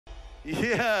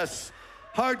Yes,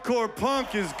 hardcore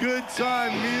punk is good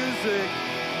time music.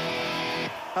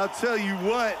 I'll tell you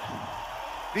what,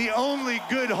 the only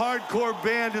good hardcore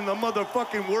band in the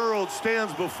motherfucking world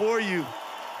stands before you.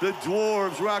 The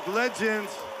Dwarves, rock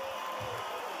legends.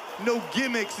 No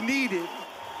gimmicks needed.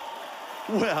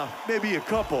 Well, maybe a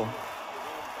couple.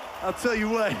 I'll tell you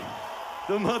what,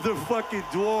 the motherfucking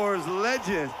Dwarves,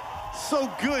 legends.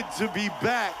 So good to be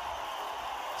back.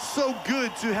 So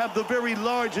good to have the very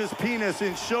largest penis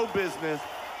in show business.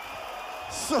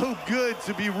 So good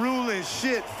to be ruling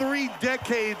shit 3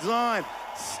 decades on.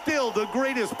 Still the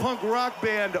greatest punk rock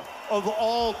band of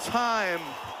all time.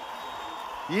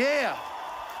 Yeah.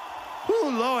 Oh,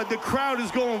 Lord, the crowd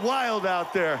is going wild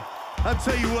out there. I'll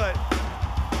tell you what.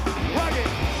 Rock it.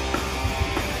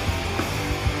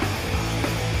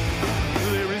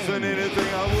 There isn't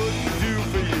anything I wouldn't do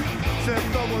for you, except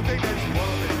the one thing that you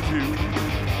want me to.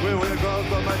 We went across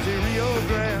the Rio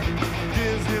Grande,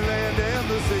 Disneyland and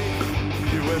the sea,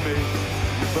 you and me.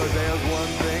 But there's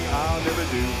one thing I'll never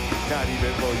do, not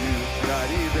even for you, not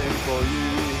even for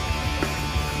you,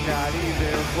 not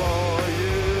even for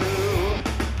you.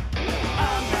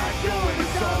 I'm not going to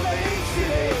Salt Lake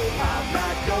City. I'm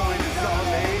not going to Salt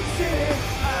Lake City.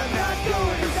 I'm not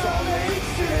going to Salt Lake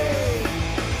City.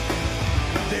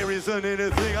 There isn't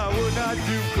anything I would not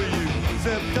do for you,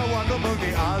 except to walk among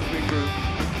the Osmond group.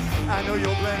 I know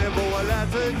you're planning for a lot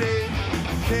today.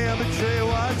 Can't betray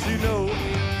what you know.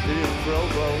 In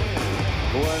Provo,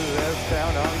 one less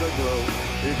town on the globe.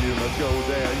 If you must go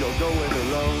there, you'll go in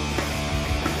alone.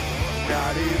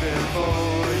 Not even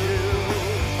for you.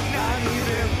 Not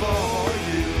even for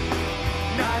you.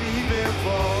 Not even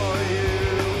for you.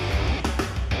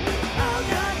 I'm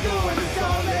not going to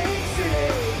Salt Lake City.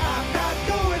 I'm not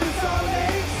going to Salt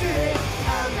Lake City.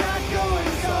 I'm not going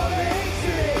to Salt Lake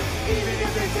City. Even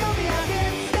if they tell me I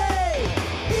can't stay.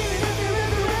 Even if there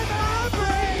is a rip my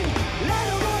brain. Let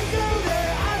them all go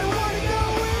there. I don't want to go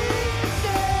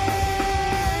insane.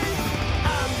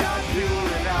 I'm not pure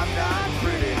and I'm not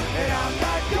pretty. And I'm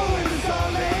not going to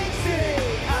Salt Lake City.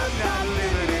 I'm not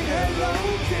living in Hello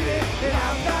Kitty. And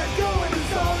I'm not going to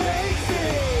Salt Lake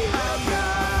City. I'm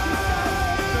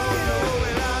not. No, no,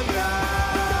 and I'm not.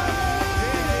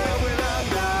 Yeah, well, I'm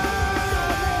not.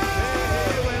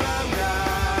 Hey, well, I'm not.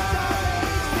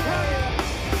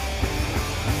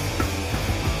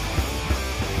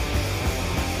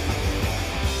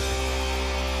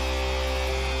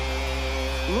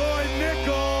 Lloyd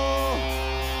Nickel.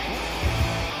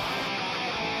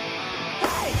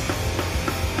 Hey!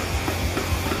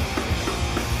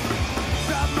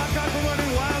 Stop my car from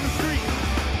running wild in the street.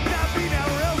 Now be now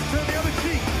or else turn the other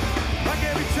cheek. Like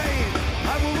every chain,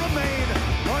 I will remain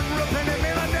unrepentant,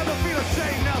 man. I never feel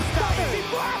ashamed. Now stop it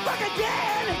before I fuck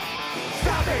again.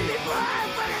 Stop it before I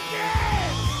fuck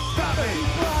again. Stop it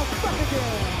before I fuck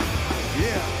again.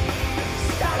 Yeah.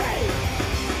 Stop it.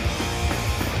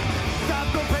 Stop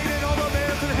the pain and all the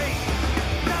mess and hate.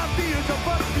 Now feel to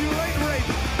fuck you ain't rape.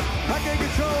 I can't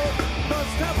control,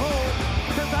 must have hold.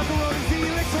 Since I run the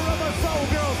elixir of my soul,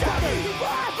 girl. Stop it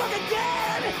before I fuck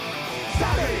again.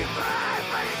 Stop it before I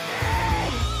fuck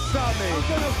again. Stop me. I'm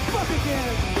gonna fuck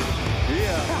again.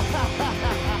 Yeah.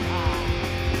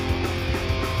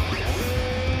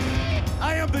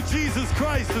 I am the Jesus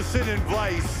Christ of sin and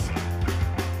vice.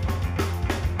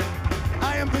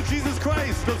 I am the Jesus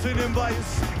Christ of sin and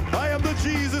vice. I am the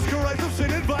Jesus Christ of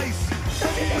sin and vice. The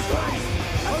Jesus Christ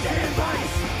of sin and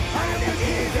vice. I am the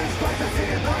Jesus Christ of sin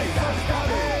and vice. So stop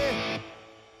it.